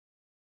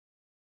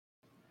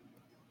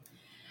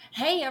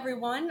Hey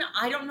everyone,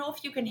 I don't know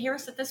if you can hear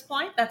us at this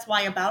point. That's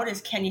why about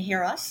is can you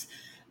hear us?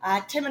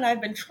 Tim and I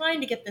have been trying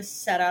to get this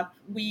set up.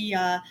 We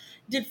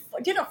did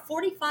a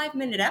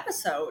 45-minute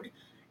episode,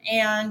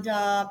 and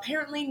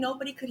apparently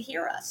nobody could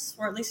hear us,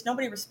 or at least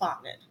nobody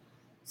responded.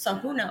 So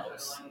who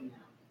knows?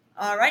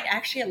 All right,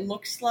 actually, it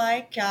looks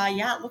like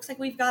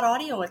we've got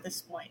audio at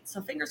this point.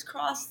 So fingers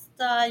crossed,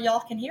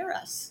 y'all can hear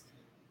us.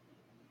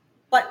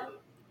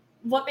 But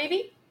what,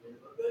 baby?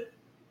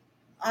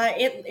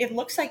 It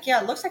looks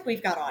like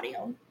we've got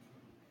audio.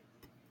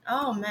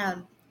 Oh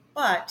man,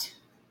 but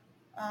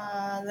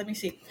let me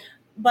see.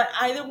 But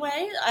either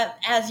way,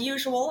 as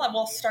usual, I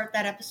will start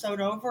that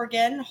episode over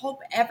again. Hope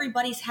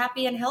everybody's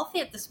happy and healthy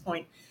at this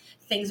point.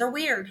 Things are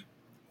weird,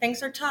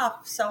 things are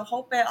tough. So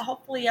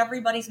hopefully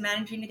everybody's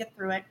managing to get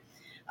through it.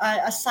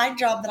 A side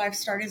job that I've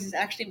started is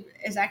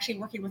actually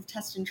working with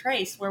Test and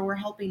Trace, where we're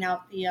helping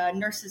out the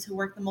nurses who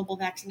work the mobile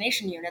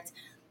vaccination units,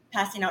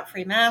 passing out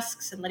free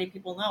masks and letting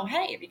people know,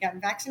 hey, if you gotten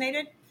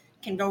vaccinated,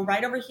 can go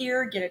right over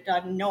here, get it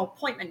done, no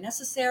appointment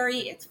necessary,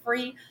 it's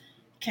free,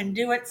 can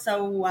do it.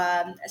 So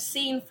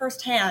seeing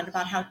firsthand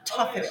about how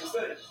tough it is.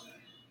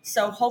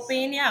 So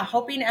hoping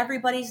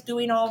everybody's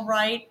doing all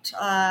right,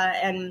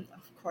 and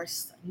of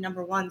course,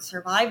 number one,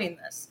 surviving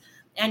this,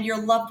 and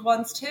your loved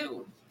ones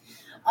too.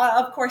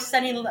 Of course,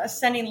 sending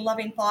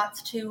loving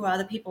thoughts to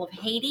the people of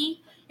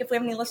Haiti. If we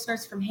have any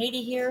listeners from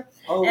Haiti here.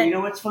 Oh, And you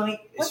know what's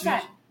funny? what's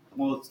that?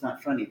 Well, it's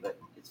not funny, but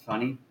it's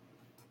funny.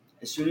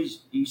 As soon as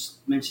you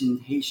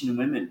mentioned Haitian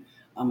women,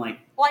 I'm like,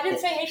 Well, I didn't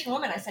say Haitian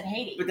women. I said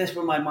Haiti. but that's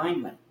where my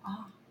mind went.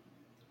 Oh.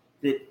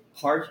 That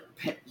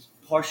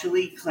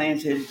partially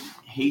planted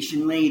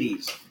Haitian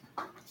ladies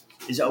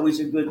is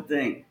always a good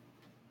thing.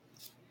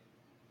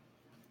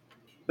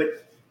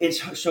 But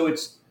it's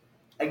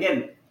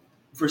again,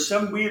 for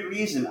some weird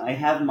reason, I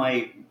have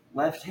my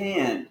left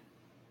hand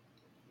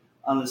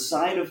on the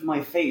side of my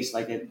face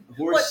like a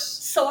horse. What?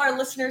 So our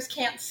listeners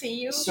can't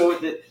see you? So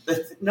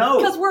no,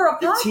 Because we're a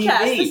the podcast.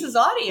 TV. This is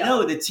audio.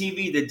 No, the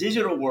TV, the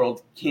digital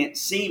world can't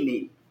see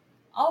me,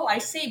 Oh, I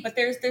see. But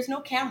there's no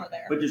camera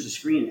there. but there's a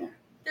screen there.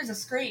 There's a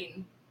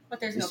screen, but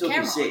there's You no still can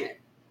camera see on it.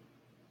 it.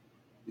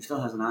 It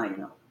still has an eye, you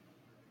know.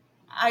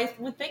 I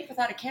would think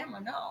without a camera,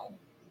 no.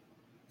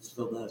 It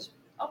still does.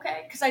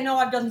 Okay, because I know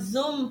I've done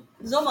Zoom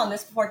on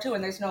this before too,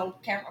 and there's no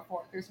camera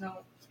for it. There's no.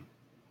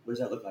 What does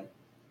that look like?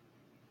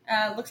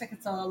 Looks like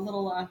it's a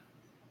little Eye.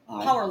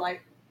 power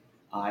light.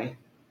 Eye.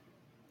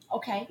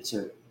 Okay. It's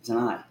an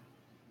eye.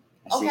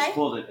 I say Okay. it's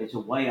called it's a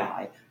white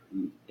eye.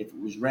 If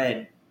it was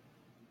red,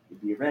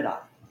 it'd be a red eye,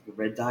 like a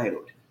red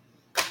diode.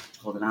 It's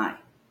called an eye.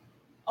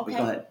 But Okay.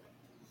 go ahead.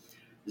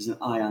 There's an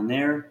eye on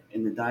there,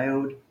 in the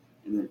diode,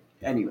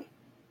 anyway.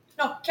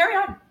 No, carry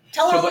on.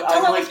 Tell So, our, but tell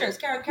I'm our like- listeners.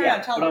 Carry Yeah,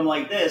 on. Tell but them. I'm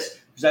like this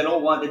because I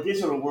don't want the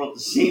digital world to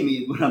see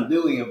me when I'm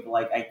doing it.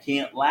 Like I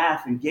can't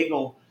laugh and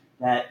giggle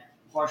that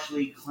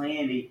partially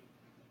planted,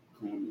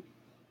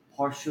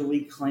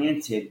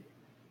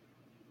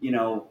 you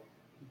know,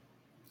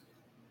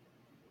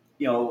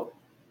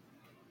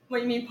 What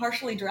do you mean?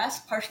 Partially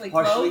dressed, partially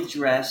partially clothed?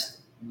 dressed,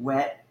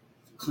 wet,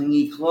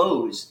 clingy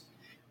clothes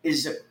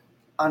is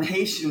on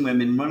Haitian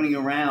women running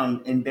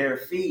around in bare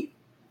feet.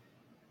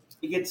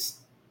 It gets,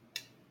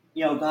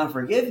 God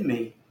forgive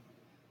me,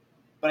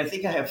 but I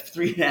think I have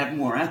 3.5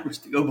 more hours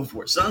to go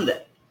before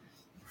Sunday.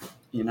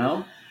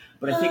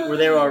 But I think we're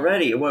there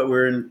already. What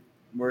we're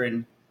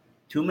in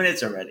 2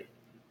 minutes already.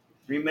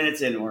 3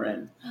 minutes in, we're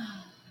in.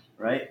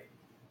 Right?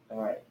 All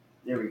right.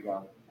 There we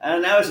go.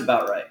 And that was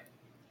about right.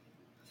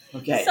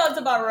 Okay. Sounds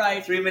about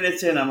right. 3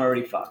 minutes in, I'm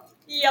already fucked.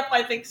 Yep,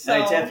 I think so.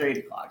 No, it's after 8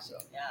 o'clock, so.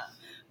 Yeah.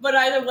 But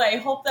either way,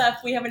 hope that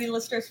if we have any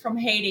listeners from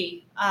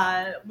Haiti,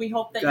 we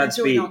hope that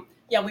Godspeed. you're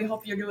doing. We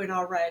hope you're doing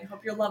all right.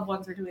 Hope your loved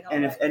ones are doing all right.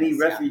 And if any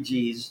Yeah.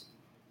 refugees,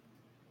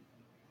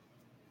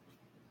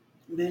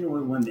 men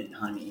or women,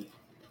 honey,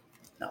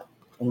 no,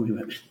 only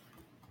women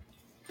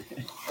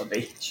of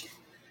age,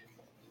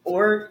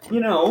 or,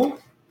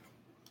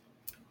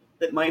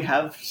 that might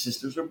have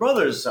sisters or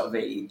brothers of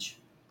age,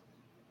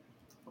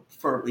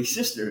 preferably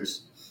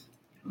sisters,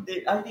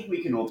 I think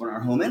we can open our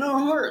home and our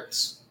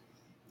hearts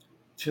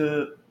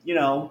to,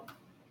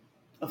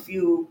 a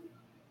few,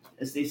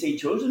 as they say,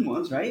 chosen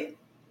ones, right?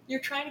 You're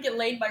trying to get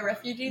laid by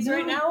refugees No,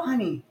 right now?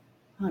 honey,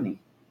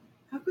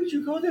 how could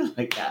you go there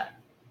like that?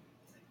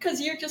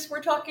 Because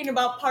we're talking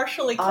about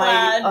partially I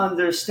clad.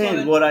 understand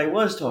women. what I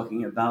was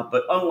talking about,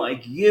 but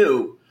unlike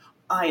you,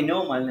 I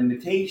know my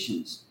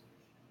limitations.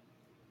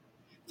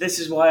 This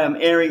is why I'm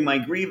airing my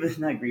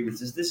not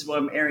grievances, this is why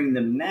I'm airing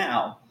them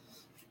now,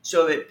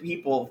 so that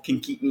people can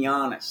keep me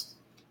honest.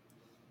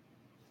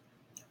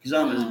 Because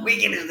I'm as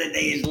wicked as the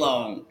day is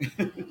long.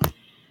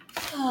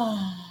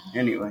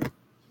 Anyway.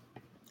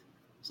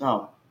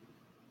 So,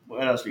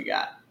 what else we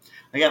got?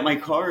 I got my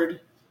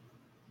card.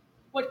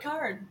 What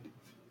card?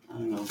 I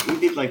don't know. We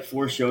did like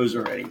 4 shows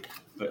already,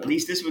 but at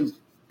least this one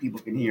people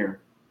can hear.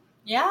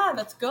 Yeah,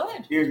 that's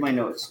good. Here's my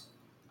notes.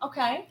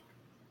 Okay.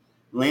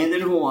 Land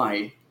in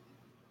Hawaii.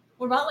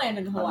 What about land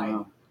in I don't Hawaii?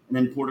 know. And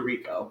then Puerto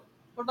Rico.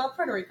 What about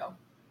Puerto Rico?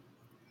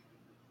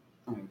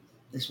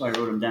 That's why I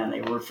wrote them down.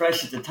 They were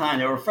fresh at the time.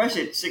 They were fresh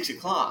at 6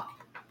 o'clock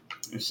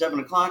or 7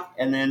 o'clock.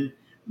 And then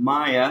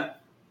Maya.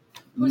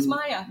 Who's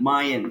Maya?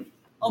 Mayan.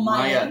 Oh,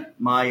 Maya.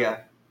 Maya.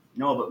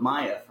 No, but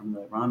Maya from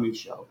the Rami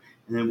show.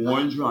 And then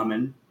Warren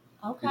Drummond.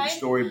 Okay. With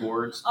the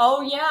storyboards.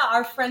 Oh, yeah.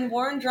 Our friend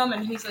Warren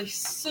Drummond. He's a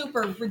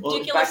super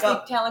ridiculously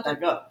talented.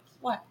 Back up.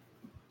 What?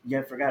 Yeah,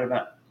 I forgot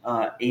about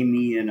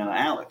Amy and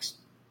Alex.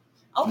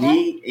 Okay.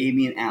 Me,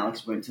 Amy, and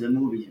Alex went to the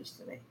movies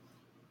yesterday.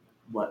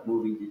 What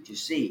movie did you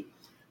see?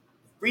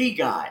 Free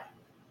Guy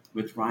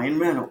with Ryan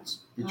Reynolds.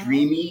 The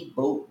dreamy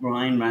boat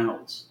Ryan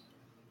Reynolds.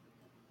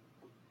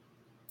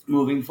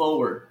 Moving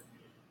forward.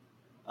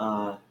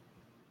 It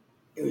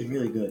was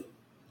really good.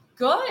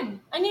 Good.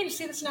 I need to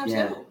see this now,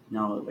 too.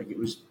 No, like it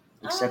was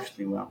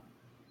exceptionally well.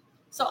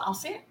 So I'll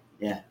see it?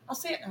 Yeah. I'll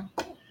see it now.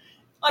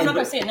 I'm not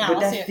going to see it now. But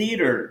I'll see that it.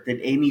 theater that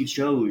Amy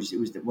chose, it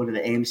was one of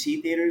the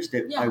AMC theaters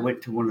that I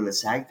went to one of the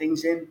SAG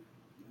things in.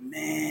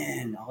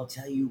 Man, I'll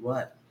tell you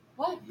what.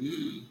 What?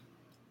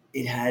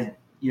 It had,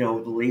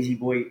 the Lazy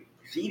Boy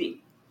seating.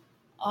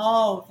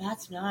 Oh,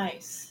 that's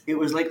nice. It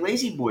was like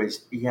Lazy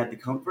Boys. You had the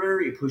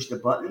comforter, you push the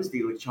buttons, the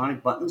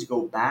electronic buttons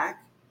go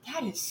back.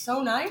 That is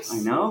so nice. I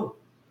know.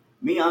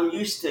 Me, I'm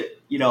used to,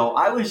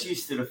 I was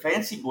used to the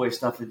fancy boy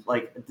stuff at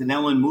like the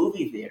Denellen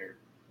movie theater.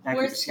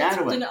 Where's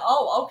Piscataway?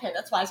 Oh, okay.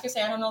 That's why I was going to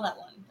say I don't know that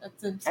one.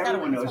 That's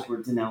Everyone knows where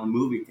Denellen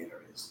movie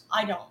theater is.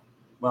 I don't.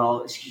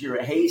 Well, you're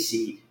a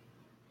hayseed.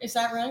 Is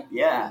that right?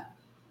 Yeah.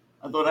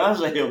 I thought I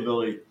was a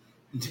hillbilly.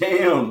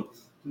 Damn,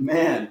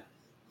 man.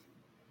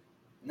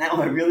 Now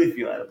I really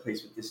feel out of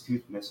place with this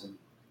tooth missing.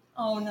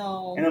 Oh,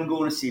 no. And I'm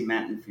going to see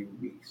Matt in a few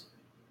weeks.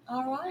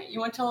 All right. You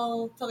want to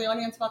tell the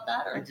audience about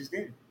that? Or? I just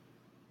did.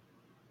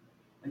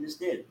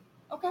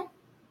 Okay.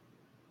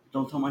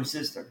 Don't tell my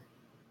sister.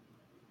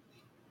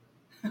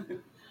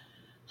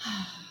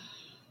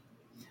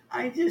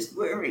 I just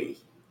worry.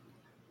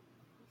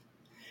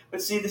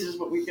 But see, this is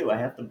what we do. I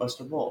have to bust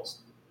her balls.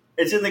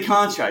 It's in the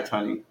contract,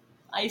 honey.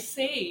 I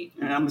see.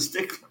 And I'm a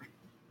stickler.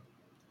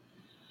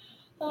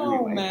 Oh,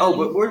 anyway. man. Oh,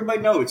 but where's my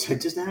notes? I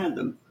just had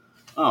them.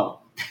 Oh,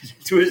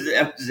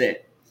 that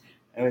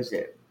was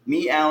it.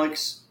 Me,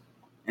 Alex,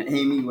 and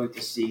Amy went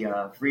to see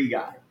Free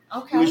Guy.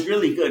 Okay. It was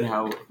really good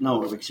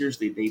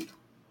seriously, the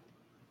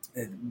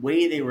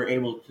way they were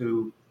able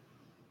to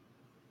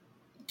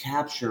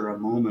capture a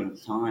moment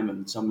of time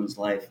in someone's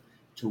life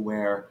to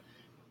where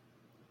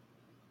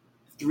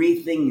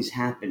 3 things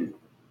happen,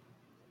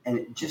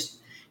 and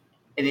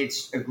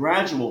it's a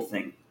gradual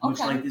thing, much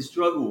like this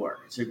drug war.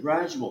 It's a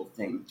gradual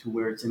thing to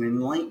where it's an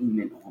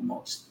enlightenment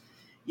almost.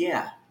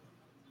 Yeah,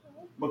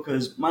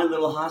 because my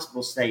little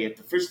hospital stay at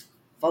the first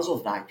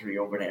Fuzzle Factory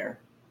over there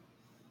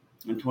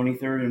on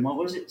 23rd and what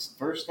was it?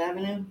 1st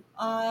Avenue?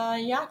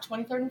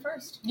 23rd and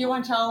 1st. Do you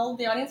want to tell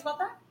the audience about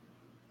that?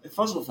 The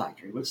Fuzzle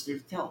Factory. What's there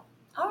to tell?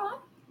 All right.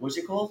 What's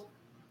it called?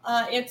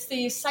 It's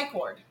the psych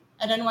ward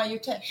at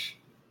NYU Tisch.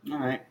 All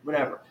right,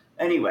 whatever.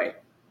 Anyway,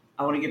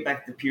 I want to get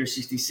back to Pier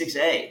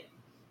 66A.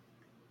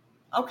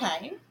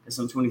 Okay. It's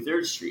on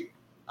 23rd Street.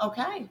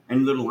 Okay.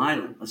 And Little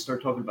Island. Let's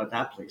start talking about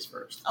that place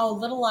first. Oh,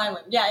 Little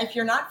Island. Yeah, if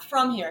you're not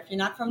from here, if you're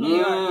not from New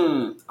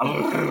York.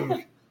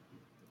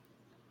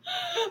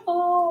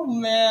 Oh,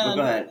 man.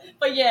 Go ahead.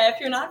 But yeah, if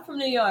you're not from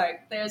New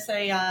York, there's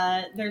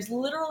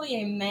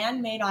literally a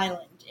man-made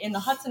island in the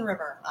Hudson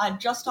River,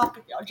 just off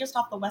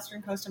the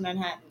western coast of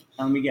Manhattan.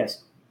 Let me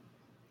guess.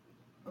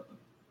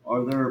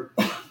 Are there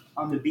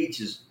on the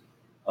beaches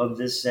of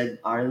this said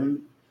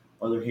island,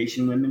 are there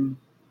Haitian women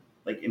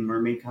like in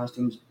mermaid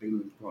costumes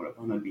being thrown up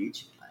on the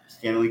beach?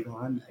 Scantily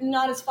clad?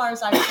 Not as far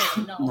as I've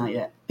seen, no. Not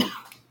yet.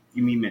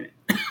 Give me a minute.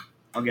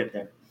 I'll get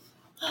there.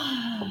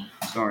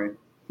 Sorry.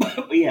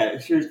 But yeah,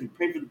 seriously,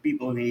 pray for the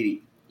people in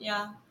Haiti.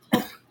 Yeah.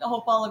 I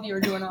hope all of you are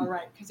doing all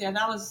right, because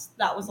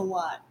that was a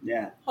lot.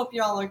 Yeah. Hope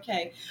you're all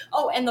okay.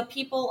 Oh, and the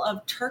people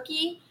of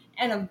Turkey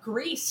and of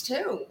Greece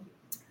too.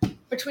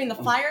 Between the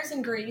fires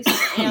in Greece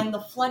and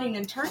the flooding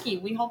in Turkey,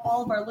 we hope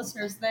all of our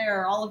listeners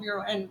there, all of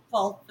your, and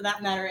well, for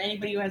that matter,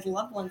 anybody who has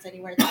loved ones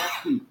anywhere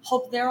there,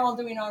 hope they're all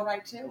doing all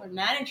right too and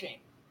managing.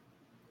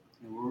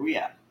 And where are we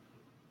at?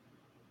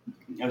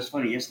 It was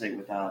funny yesterday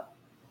with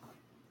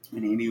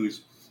when Amy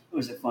was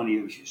funny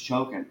that she was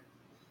choking.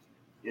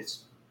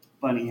 It's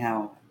funny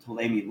how I told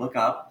Amy, look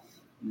up,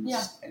 and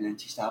then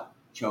she stopped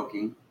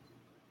choking.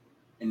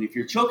 And if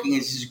you're choking,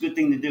 it's a good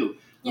thing to do.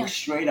 Look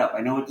straight up.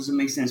 I know it doesn't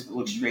make sense, but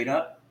look straight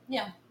up.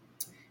 Yeah.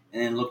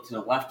 And then look to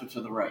the left or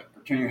to the right.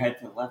 Or turn your head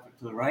to the left or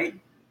to the right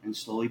and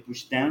slowly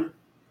push down.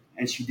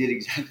 And she did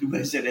exactly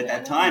what I said at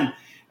that time.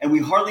 And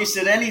we hardly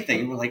said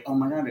anything. We're like, oh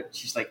my God.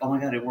 She's like, oh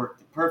my God, it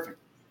worked. Perfect.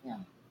 Yeah.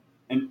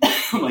 And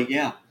I'm like,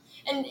 yeah.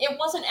 And it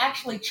wasn't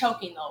actually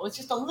choking, though. It was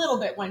just a little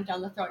bit went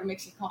down the throat and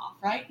makes you cough,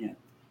 right? Yeah.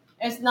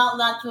 It's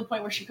not to the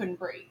point where she couldn't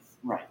breathe.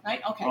 Right. Right?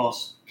 Okay.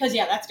 Because,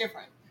 that's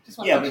different.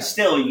 but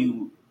still,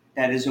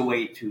 that is a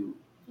way to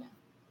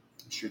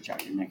stretch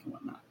out your neck and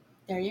whatnot.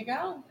 There you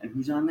go. And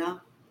who's on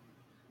now?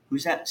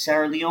 Who's that?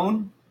 Sarah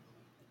Leone?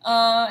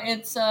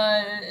 It's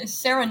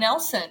Sarah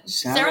Nelson.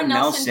 Sarah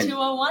Nelson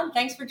 201.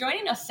 Thanks for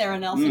joining us, Sarah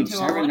Nelson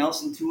 201. Sarah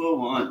Nelson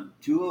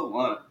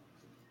 201.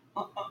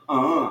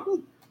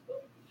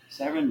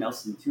 Sarah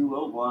Nelson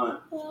 201.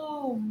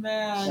 Oh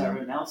man.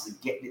 Sarah Nelson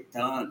getting it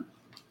done.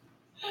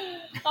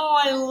 Oh,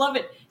 I love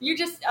it. You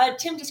just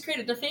Tim just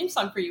created the theme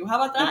song for you.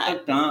 How about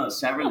that?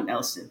 Sarah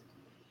Nelson.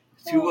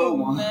 Oh,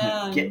 201.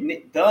 man. Getting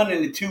it done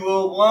in the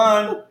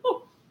 201.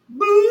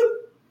 Boop.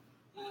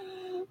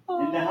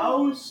 In the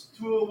house,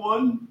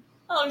 201.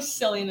 Oh,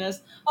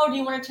 silliness. Oh, do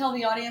you want to tell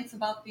the audience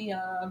about the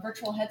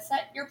virtual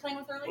headset you're playing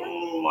with earlier?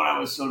 Oh, that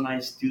was so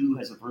nice. Dude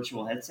has a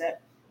virtual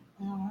headset.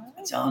 All I'm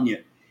right. telling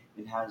you,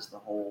 it has the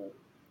whole,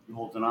 you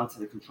hold it onto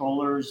the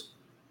controllers.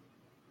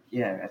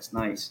 Yeah, that's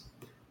nice.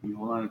 You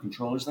hold on to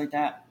controllers like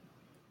that.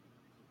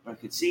 But I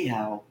could see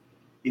how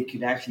it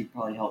could actually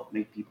probably help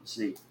make people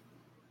see.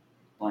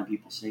 Blind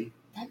people see.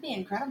 That'd be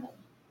incredible.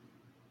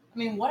 I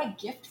mean, what a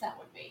gift that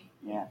would be.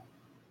 Yeah.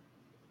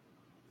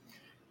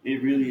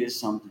 It really is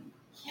something.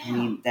 Yeah. I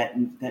mean,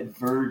 that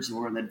verge,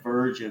 or that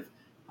verge of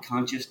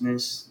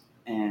consciousness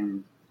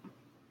and,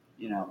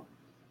 Yeah.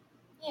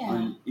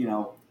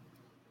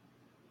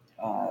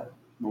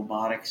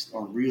 Robotics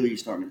are really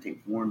starting to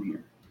take form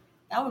here.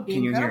 That would be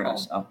Can incredible. you hear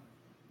us? Oh.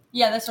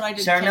 Yeah, that's what I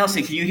did. Sarah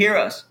Nelson, can you hear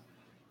us?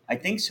 I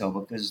think so,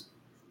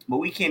 but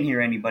we can't hear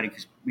anybody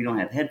because we don't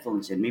have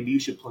headphones in. Maybe you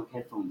should plug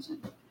headphones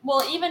in.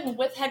 Well, even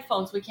with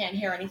headphones, we can't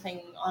hear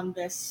anything on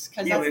this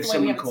because Yeah, but that's if the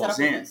way we someone have it set calls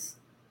up. in. With this.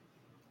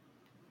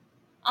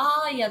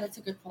 Ah, yeah, that's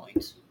a good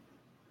point.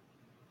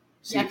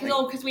 See Yeah, if they-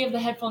 because we have the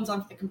headphones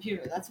on for the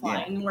computer. That's why,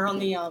 Yeah. and we're on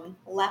the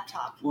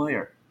laptop. Well,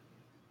 here.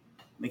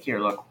 Look here,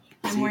 look.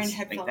 I'm See, wearing it's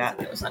headphones. like that.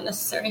 And it was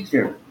unnecessary.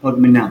 Here, plug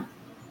them in now.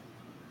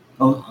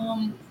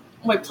 Oh,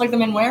 Wait, plug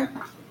them in where?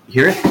 you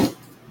hear it?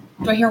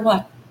 Do I hear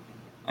what?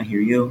 I hear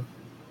you.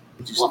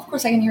 Just, Well, of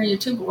course I can hear you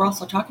too, but we're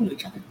also talking to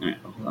each other. all right,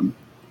 hold on.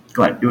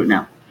 Go ahead, do it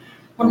now.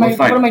 What We're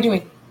fine. am I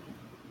doing?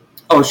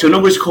 Oh, so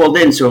nobody's called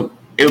in, so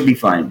it'll be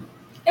fine.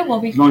 It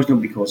will be. As long as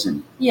nobody calls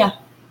in. Yeah.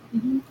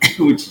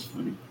 Mm-hmm. Which is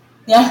funny.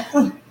 Yeah.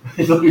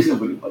 As long as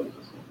nobody calls in.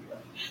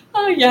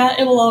 Oh yeah,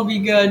 it'll all be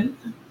good.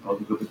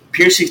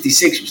 Pier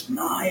 66 was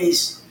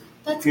nice.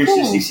 That's Pier cool.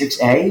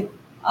 66A.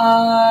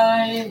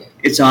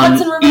 It's on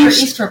Hudson River or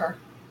East River?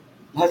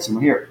 Hudson,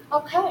 right here.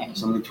 Okay.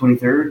 It's on the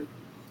 23rd.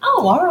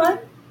 Oh, all right.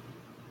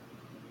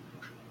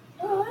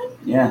 All right.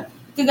 Yeah.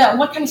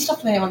 What kind of stuff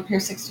do they have on Pier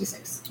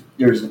 66?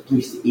 There's a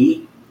place to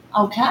eat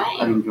I Okay.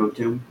 can go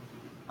to.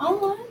 All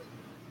right.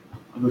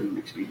 I'll go to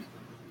next week.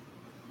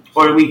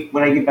 Or the week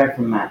when I get back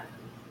from Matt.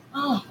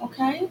 Oh,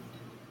 okay.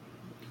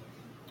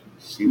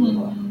 See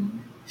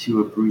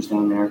what brews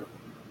down there.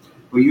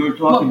 What you were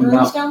talking What brews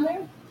about. down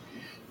there?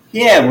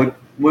 Yeah,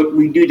 what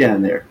we do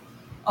down there.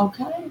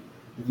 Okay.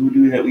 The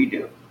voodoo that we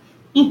do.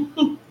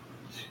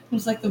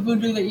 It's like the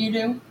voodoo that you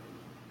do?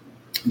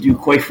 Do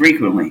quite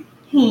frequently.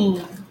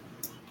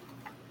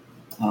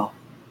 Oh,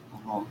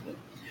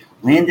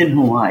 Land in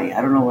Hawaii.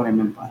 I don't know what I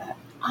meant by that.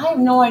 I have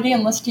no idea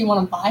unless do you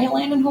want to buy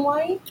land in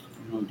Hawaii?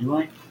 Do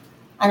I?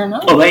 I don't know.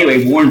 Oh,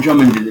 anyway, Warren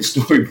Drummond did the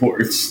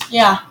storyboards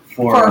Yeah,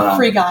 for a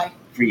free guy.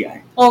 Free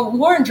guy. Well,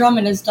 Warren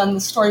Drummond has done the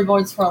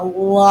storyboards for a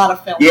lot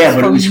of films. Yeah,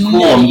 but it was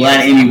cool. I'm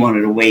glad years Amy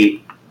wanted to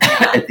wait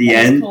at the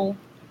end. Cool.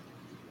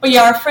 But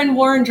yeah, our friend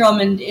Warren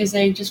Drummond is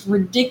a just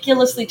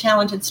ridiculously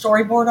talented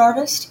storyboard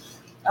artist.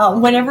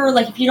 Whenever,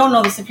 like, if you don't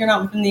know this, if you're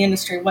not within the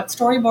industry, what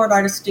storyboard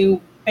artists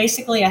do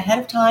basically ahead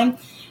of time,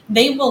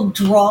 they will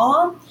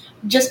draw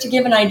just to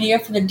give an idea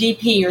for the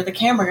DP or the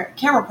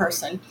camera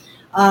person.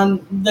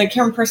 The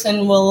camera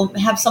person will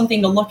have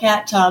something to look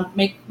at to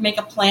make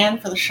a plan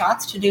for the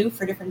shots to do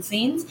for different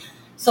scenes.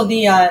 So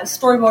the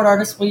storyboard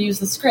artist will use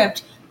the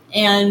script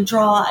and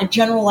draw a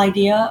general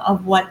idea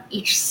of what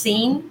each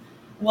scene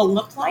will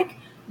look like.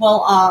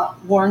 Well,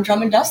 Warren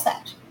Drummond does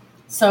that.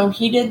 So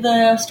he did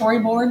the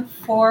storyboard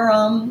for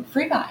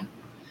Free Guy.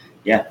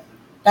 Yeah.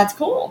 That's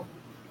cool.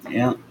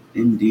 Yeah,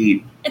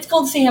 indeed. It's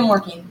cool to see him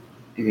working.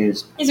 It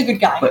is. He's a good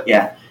guy. But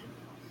yeah,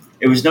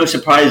 it was no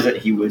surprise that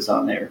he was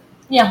on there.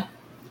 Yeah.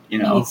 You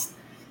know?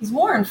 He's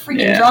Warren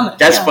freaking Drummond.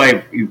 That's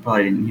why you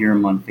probably didn't hear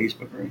him on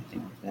Facebook or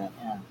anything like that.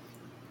 Yeah.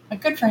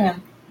 But good for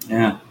him.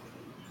 Yeah.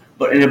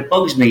 But it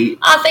bugs me.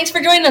 Thanks for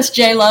joining us,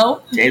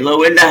 J-Lo.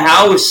 J-Lo in the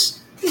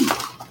house.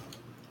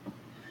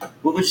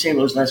 What was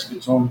J-Lo's last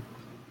good song?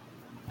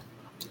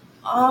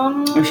 She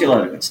had a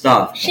lot of good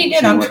stuff. She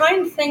did. I'm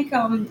trying to think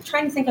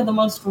of the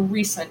most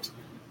recent.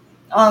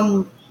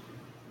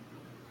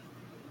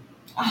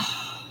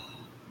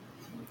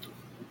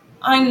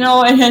 I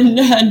know,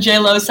 and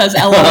J-Lo says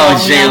LOL.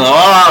 Oh, J-Lo.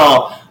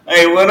 Oh,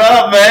 hey, what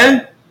up,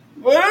 man?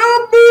 What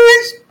up,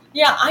 boys?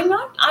 Yeah, I'm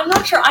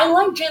not sure. I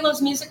like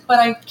J-Lo's music, but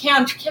I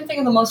can't think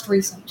of the most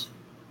recent.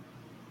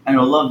 I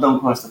know Love Don't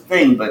Cost a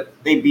Thing, but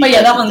they beat. But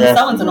yeah, that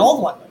one's an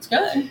old one. It's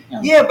good.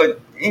 Yeah, but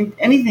in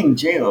anything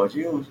J-Lo's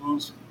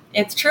awesome.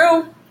 It's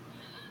true.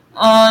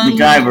 The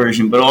guy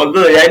version, but all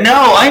good.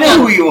 I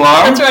know who you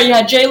are. That's right.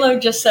 Yeah, J-Lo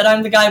just said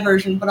I'm the guy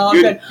version, but all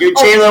good. You're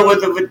J-Lo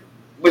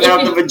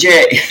without the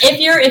vajay.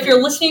 If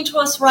you're listening to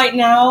us right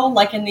now,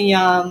 like in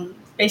the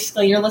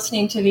basically you're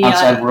listening to the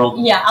Outside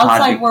World. Yeah,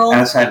 Outside World.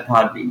 Outside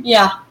Podbean.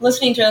 Yeah,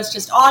 listening to us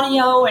just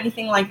audio,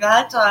 anything like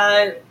that.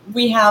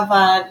 We have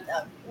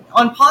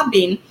on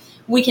Podbean,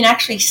 we can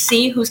actually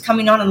see who's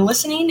coming on and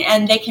listening,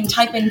 and they can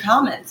type in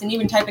comments and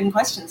even type in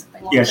questions if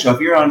they want. Yeah, so if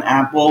you're on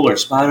Apple or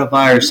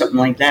Spotify or something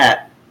like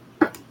that,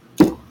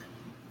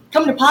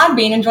 come to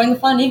Podbean and join the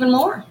fun even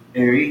more.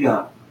 There you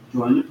go.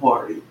 Join the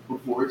party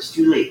before it's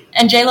too late.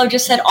 And J-Lo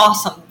just said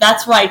awesome.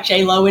 That's right,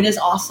 J-Lo. It is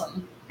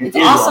awesome. It's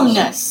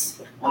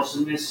awesomeness.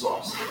 Awesomeness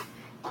sauce.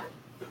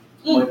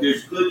 But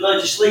there's good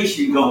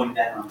legislation going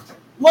down.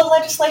 What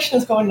legislation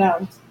is going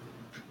down?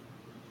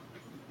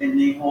 And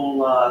the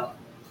whole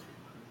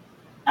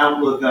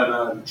outlook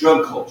on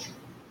drug culture.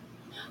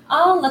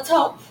 Oh, let's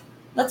hope.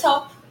 Let's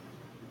hope.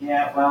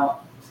 Yeah,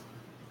 well,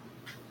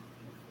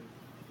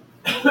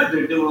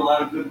 they're doing a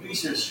lot of good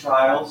research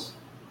trials,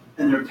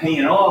 and they're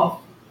paying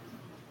off.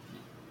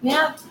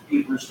 Yeah.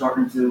 People are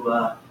starting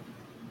to,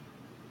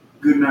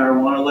 good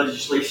marijuana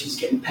legislation is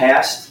getting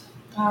passed.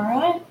 All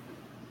right.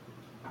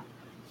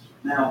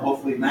 Now,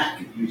 hopefully Matt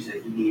can use it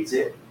if he needs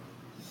it.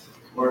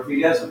 Or if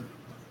he doesn't.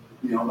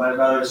 You know, but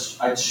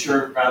I'd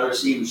sure rather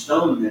see him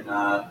stoned than,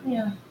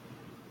 Yeah.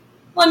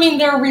 Well, I mean,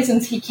 there are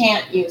reasons he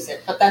can't use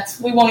it, but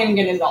we won't even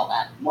get into all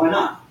that. Why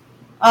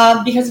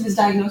not? Because of his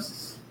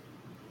diagnosis.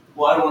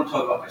 Well, I don't want to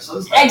talk about my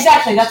son's diagnosis.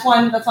 Exactly. That's why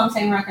I'm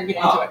saying we're not going to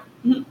get into it.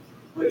 Mm-hmm.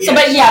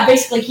 But yeah,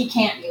 basically he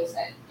can't use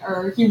it,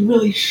 or he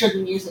really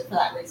shouldn't use it for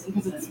that reason,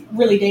 because it's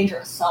really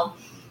dangerous. So.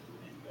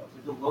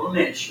 The little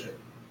man should.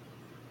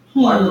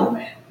 Our little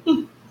man.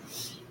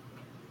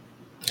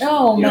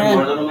 Oh, you man. know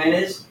what little man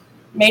is?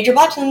 Major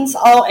buttons.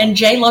 Oh, and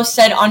J-Lo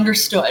said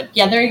understood.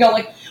 Yeah, there you go.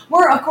 Like,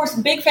 we're, of course,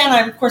 a big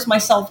fan, of course,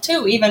 myself,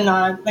 too. Even,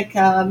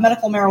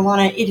 medical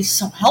marijuana, it is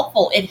so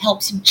helpful. It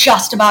helps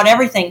just about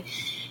everything,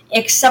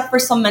 except for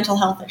some mental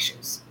health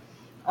issues.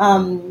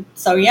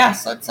 So,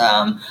 yes, it's,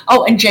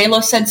 oh, and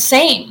J-Lo said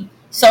same.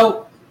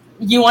 So,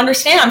 you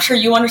understand. I'm sure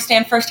you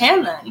understand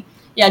firsthand then.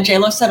 Yeah,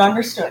 J-Lo said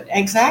understood.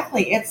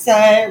 Exactly. It's,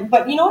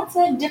 but, you know, it's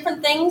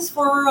different things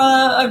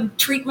for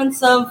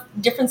treatments of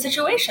different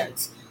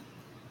situations.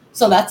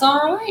 So that's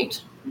all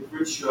right.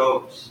 Different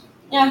strokes.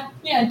 Yeah,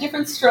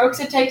 different strokes.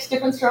 It takes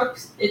different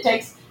strokes. It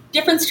takes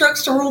different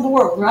strokes to rule the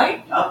world,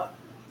 right? Yep.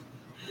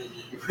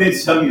 You win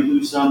some, you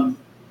lose some.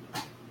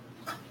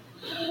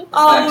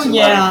 Oh,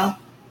 yeah.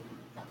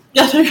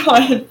 Yeah, they're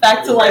going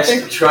back to like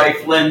the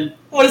trifling.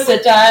 What is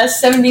it,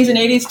 70s and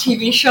 80s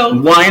TV show?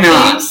 Why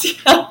not?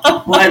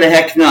 Why the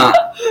heck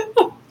not?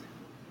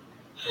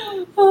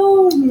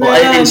 Oh, man. Well,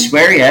 I didn't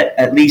swear yet.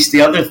 At least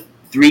the other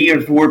 3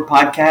 or 4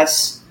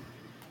 podcasts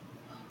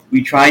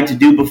we tried to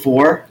do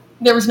before.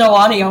 There was no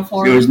audio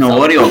for it. There was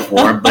no audio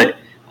for it, but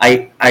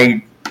I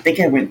think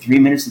I went 3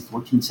 minutes and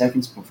 14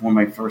 seconds before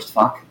my first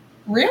fuck.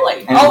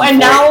 Really? And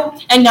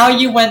now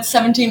you went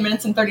 17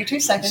 minutes and 32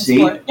 seconds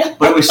for it.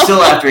 But it was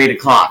still after 8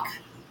 o'clock.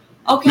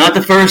 Okay. Not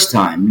the first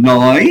time.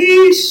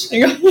 Nice.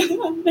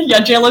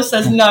 Yeah, J-Lo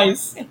says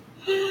nice.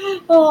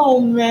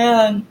 Oh,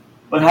 man.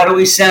 But how do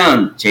we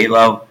sound,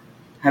 J-Lo?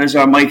 How does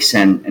our mic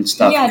sound and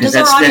stuff? Yeah, does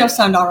our audio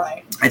sound all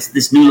right? It's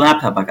this new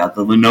laptop I got,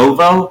 the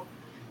Lenovo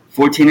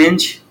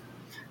 14-inch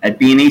at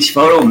B&H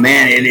Photo.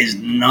 Man, it is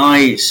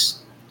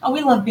nice. Oh,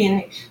 we love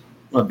B&H.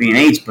 Love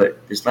B&H,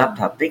 but this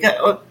laptop, they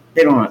have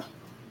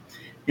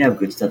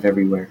good stuff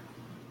everywhere.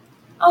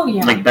 Oh,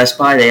 yeah. Like Best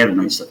Buy, they have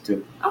nice stuff,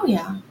 too. Oh,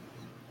 yeah.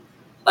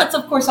 But it's,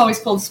 of course, always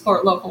cool to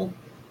support local.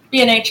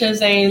 B&H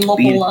is a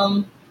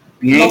local,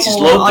 B&H is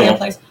local. audio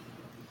place.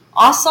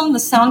 Awesome. The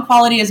sound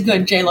quality is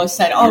good, J-Lo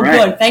said. Oh,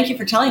 right. Good. Thank you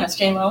for telling us,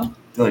 J-Lo.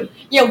 Good.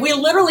 Yeah, we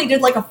literally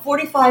did like a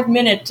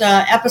 45-minute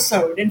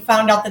episode and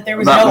found out that there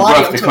was About no McGruff,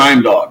 audio the to crime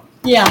it. dog.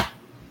 Yeah.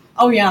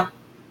 Oh, yeah.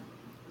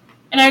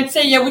 And I'd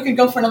say, yeah, we could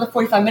go for another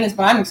 45 minutes,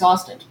 but I'm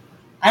exhausted.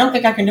 I don't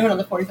think I can do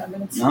another 45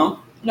 minutes. No?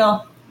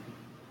 No.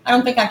 I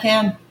don't think I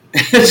can.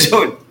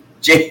 So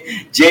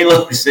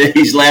J-Lo said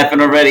he's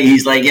laughing already.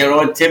 He's like, you know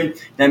what, Tim?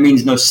 That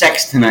means no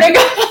sex tonight.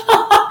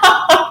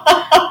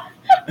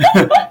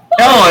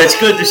 No, it's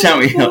good to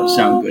sound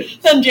good.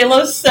 And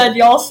J-Lo said,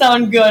 y'all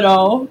sound good,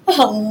 oh.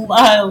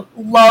 I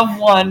love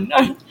one.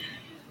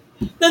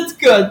 That's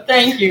good.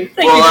 Thank you.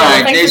 Thank you,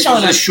 J-Lo. Thanks this for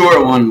telling was us. a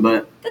short one,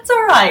 but... That's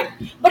all right.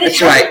 But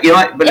That's right. You know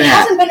what? But it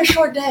hasn't been a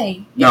short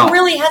day. No. It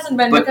really hasn't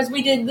been, because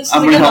we did this.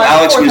 I'm going to help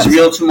Alex was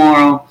real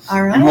tomorrow.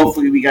 All right. And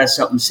hopefully we got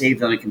something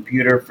saved on the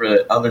computer for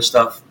the other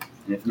stuff.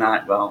 And if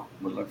not, well,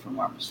 we'll learn from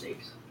our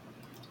mistakes.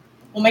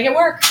 We'll make it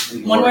work.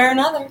 One way or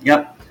another.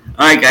 Yep.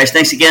 All right, guys.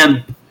 Thanks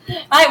again.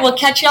 All right. We'll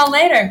catch y'all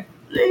later.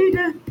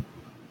 Later.